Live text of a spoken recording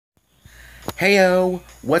Heyo!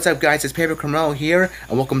 What's up guys, it's Paper Carmel here,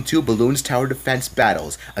 and welcome to Balloons Tower Defense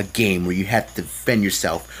Battles, a game where you have to defend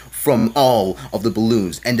yourself from all of the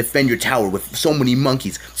balloons, and defend your tower with so many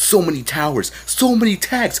monkeys, so many towers, so many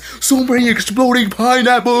techs, so many exploding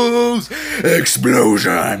pineapples!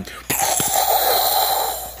 Explosion!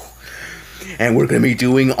 And we're going to be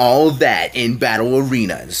doing all that in battle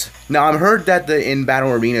arenas. Now, I've heard that in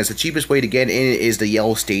battle arenas, the cheapest way to get in is the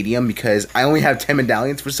yellow stadium because I only have 10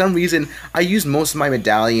 medallions. For some reason, I used most of my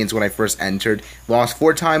medallions when I first entered. Lost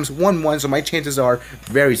 4 times, won 1, so my chances are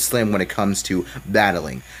very slim when it comes to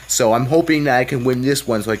battling. So I'm hoping that I can win this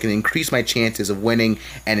one so I can increase my chances of winning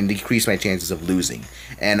and decrease my chances of losing.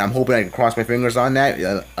 And I'm hoping I can cross my fingers on that.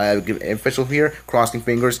 Official here, crossing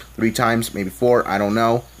fingers 3 times, maybe 4, I don't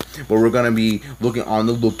know. But we're going to be looking on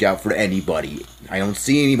the lookout for anybody. I don't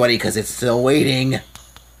see anybody because it's still waiting.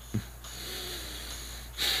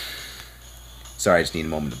 Sorry, I just need a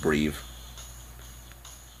moment to breathe.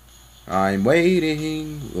 I'm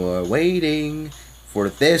waiting for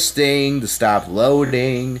this thing to stop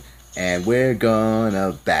loading. And we're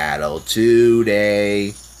gonna battle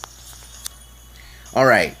today.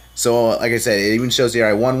 Alright, so like I said, it even shows here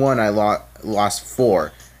I won 1, I lost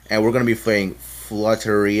 4. And we're gonna be playing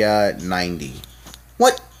Flutteria 90.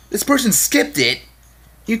 What? This person skipped it?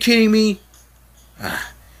 You kidding me?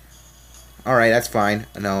 Alright, that's fine.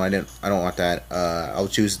 No, I don't want that. I'll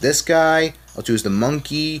choose this guy. I'll choose the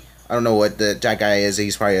monkey. I don't know what that guy is.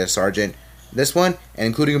 He's probably a sergeant. This one, and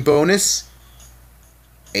including a bonus,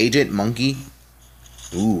 Agent Monkey.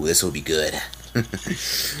 Ooh, this will be good.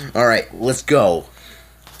 Alright, let's go.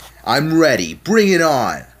 I'm ready. Bring it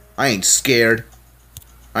on. I ain't scared.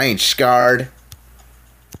 I ain't scarred.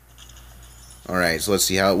 Alright, so let's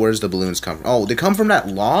see where's the balloons come from? Oh, they come from that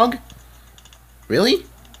log? Really?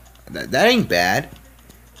 That ain't bad.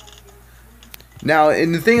 Now,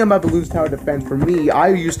 and the thing about Balloons Tower Defense, for me, I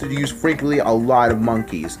used to use frequently a lot of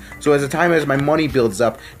monkeys. So as my money builds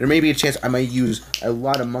up, there may be a chance I might use a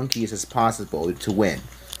lot of monkeys as possible to win.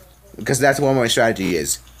 Because that's what my strategy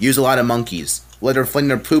is. Use a lot of monkeys. Let her fling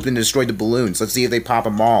their poop and destroy the balloons. Let's see if they pop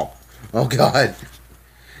them all. Oh, God.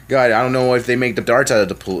 God, I don't know if they make the darts out of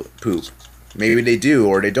the poop. Maybe they do,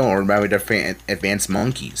 or they don't, or maybe they're advanced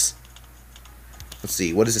monkeys. Let's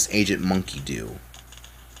see, what does this Agent Monkey do?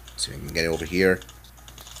 Let's see if I can get it over here.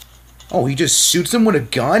 Oh, he just shoots him with a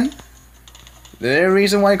gun? The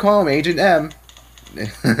reason why I call him Agent M.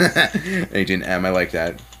 Agent M, I like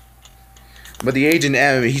that. But the Agent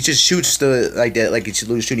M, he just shoots like he's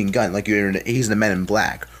a shooting gun, like he's the Men in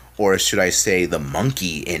Black. Or should I say, the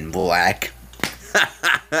Monkey in Black?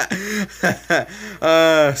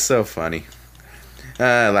 So funny.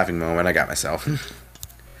 Laughing moment, I got myself.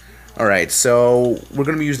 Alright, so we're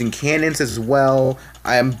going to be using cannons as well.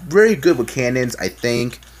 I am very good with cannons, I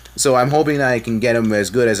think. So I'm hoping that I can get them as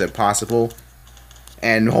good as possible.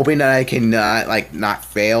 And hoping that I can, not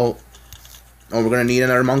fail. Oh, we're going to need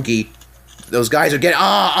another monkey. Those guys are getting...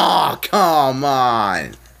 Oh, come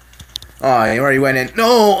on. Oh, he already went in.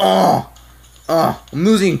 No, oh, I'm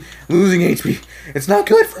losing HP. It's not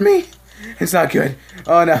good for me. It's not good.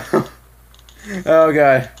 Oh, no. Oh,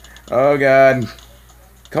 God. Oh, God.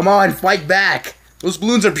 Come on, fight back. Those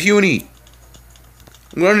balloons are puny.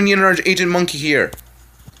 I'm going to need another Agent Monkey here.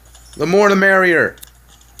 The more the merrier.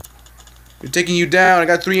 You're taking you down. I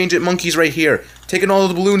got 3 Agent Monkeys right here. Taking all of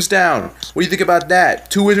the balloons down. What do you think about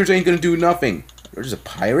that? 2 wizards ain't going to do nothing. There's a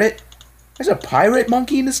pirate? There's a pirate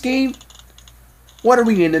monkey in this game? What are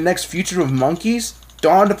we in the next future of monkeys?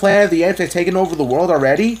 Dawn, the Planet of the Apes, has taken over the world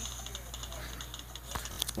already?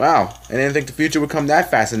 Wow, I didn't think the future would come that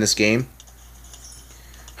fast in this game.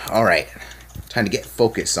 Alright, time to get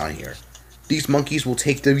focused on here. These monkeys will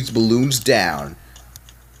take these balloons down.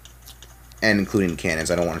 And including cannons.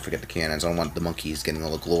 I don't want to forget the cannons. I don't want the monkeys getting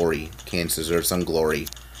all the glory. Cannons deserve some glory.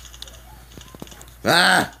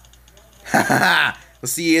 Ah! Ha ha ha!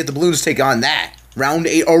 Let's see if the balloons take on that. Round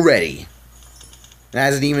 8 already. It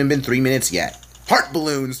hasn't even been 3 minutes yet. Heart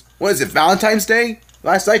balloons! What is it, Valentine's Day?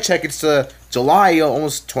 Last I checked, it's July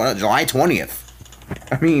 20th.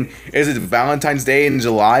 I mean, is it Valentine's Day in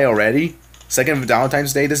July already? Second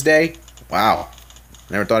Valentine's Day this day? Wow.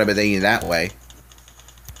 Never thought about it that way.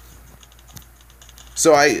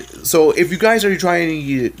 So if you guys are trying to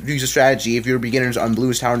use a strategy, if you're beginners on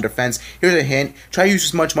Balloons Tower Defense, here's a hint. Try to use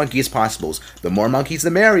as much monkey as possible. The more monkeys, the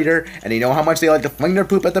merrier. And they know how much they like to fling their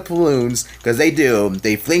poop at the balloons. Because they do.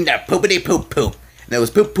 They fling their poopity poop poop. And those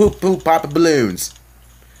poop poop poop pop balloons.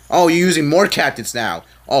 Oh, you're using more captains now.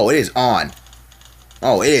 Oh, it is on.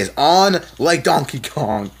 Oh, it is on like Donkey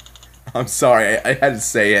Kong. I'm sorry, I had to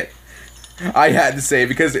say it. I had to say it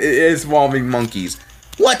because it is involving monkeys.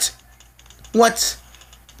 What? What?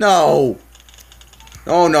 No.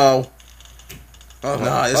 Oh no. Oh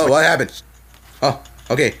no. Oh, what happened? Oh,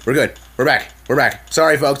 okay, we're good. We're back. We're back.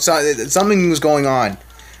 Sorry, folks. Something was going on.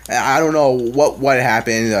 I don't know what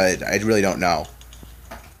happened. I really don't know.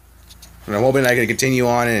 And I'm hoping I can continue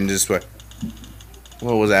on and just what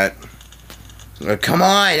was that? Come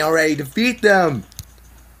on, already defeat them.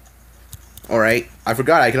 All right, I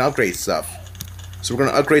forgot I can upgrade stuff. So we're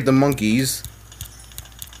gonna upgrade the monkeys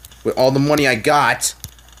with all the money I got.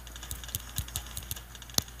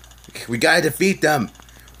 We gotta defeat them.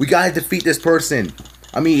 We gotta defeat this person.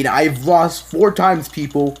 I mean, I've lost 4 times,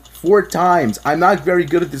 people. 4 times. I'm not very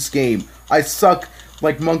good at this game. I suck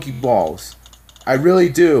like monkey balls. I really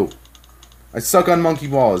do. I suck on monkey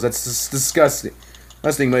balls. That's just disgusting.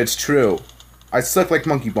 But it's true. I suck like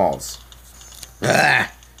monkey balls.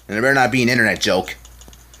 Ah, and there better not be an internet joke.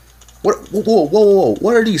 What? Whoa!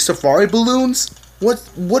 What are these safari balloons?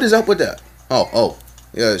 What is up with that? Oh.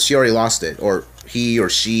 Yeah, she already lost it, or he, or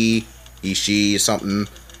she, she, something.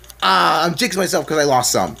 Ah, I'm jinxing myself because I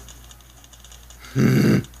lost some.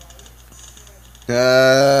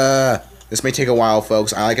 This may take a while,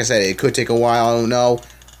 folks. Like I said, it could take a while. I don't know.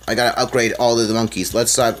 I gotta upgrade all of the monkeys.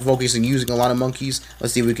 Let's focus on using a lot of monkeys.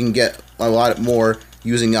 Let's see if we can get a lot more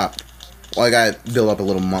using up. Well, I gotta build up a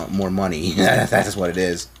little more money. That's what it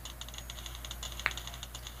is.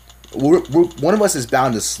 One of us is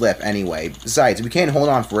bound to slip anyway. Besides, we can't hold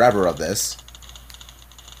on forever of this.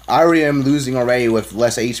 I already am losing already with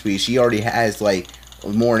less HP. She already has, like,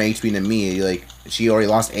 more HP than me. Like, she already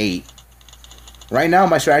lost 8. Right now,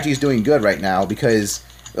 my strategy is doing good right now because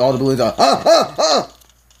all the balloons are...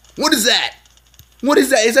 What is that? What is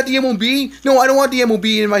that? Is that the MOB? No, I don't want the MOB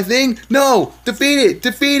in my thing. No! Defeat it!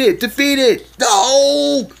 Defeat it! Defeat it!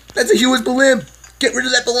 No! That's a huge blimp! Get rid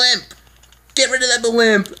of that blimp! Get rid of that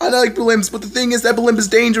blimp! I don't like blimps, but the thing is that blimp is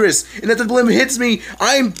dangerous. And if the blimp hits me,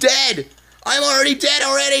 I'm dead! I'm already dead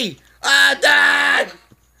already! Ah, Dad!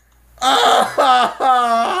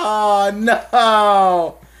 Oh,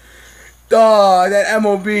 no! Oh, that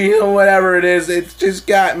MOB or whatever it is, it just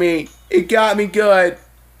got me. It got me good.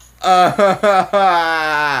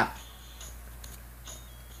 Oh.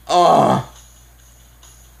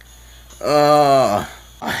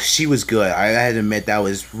 She was good. I had to admit that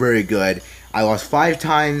was very good. I lost 5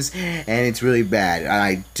 times, and it's really bad. And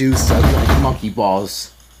I do suck like monkey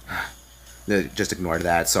balls. Just ignore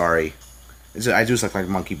that. Sorry. I do suck like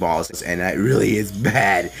monkey balls, and that really is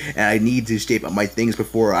bad. And I need to shape up my things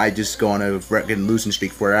before I just go on a freaking losing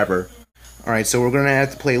streak forever. Alright, so we're gonna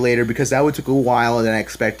have to play later because that would took a while than I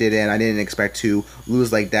expected, and I didn't expect to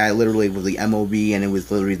lose like that. Literally with the MOB, and it was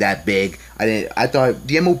literally that big. I thought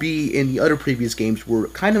the MOB in the other previous games were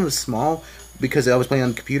kind of small because I was playing on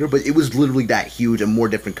the computer, but it was literally that huge, a more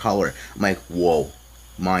different color. I'm like, whoa,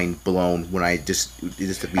 mind blown when it just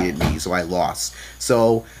defeated me, so I lost.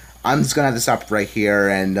 So I'm just gonna have to stop right here,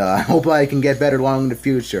 and I hope I can get better along in the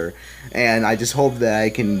future. And I just hope that I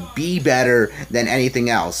can be better than anything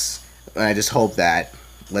else. And I just hope that.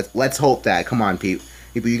 Let's hope that. Come on, people,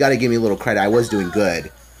 you gotta give me a little credit. I was doing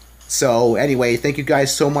good. So anyway, thank you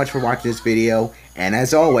guys so much for watching this video, and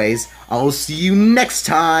as always, I'll see you next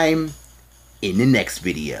time in the next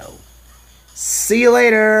video. See you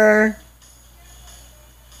later.